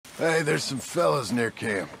Hey, there's some fellas near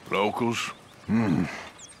camp. Locals?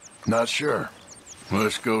 Not sure.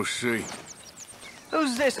 Let's go see.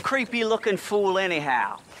 Who's this creepy-looking fool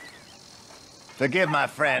anyhow? Forgive my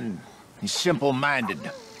friend. He's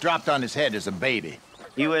simple-minded. Dropped on his head as a baby.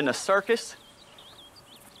 You in the circus?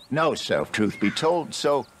 No, sir, truth be told,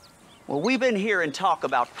 so... Well, we've been hearing talk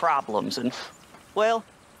about problems, and, well,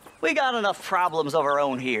 we got enough problems of our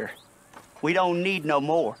own here. We don't need no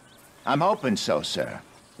more. I'm hoping so, sir.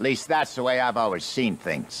 At least that's the way I've always seen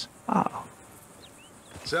things. Oh.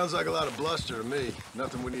 Sounds like a lot of bluster to me.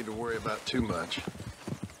 Nothing we need to worry about too much.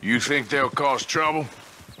 You think they'll cause trouble?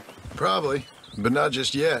 Probably, but not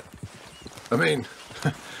just yet. I mean,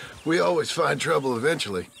 we always find trouble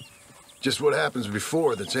eventually. Just what happens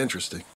before that's interesting.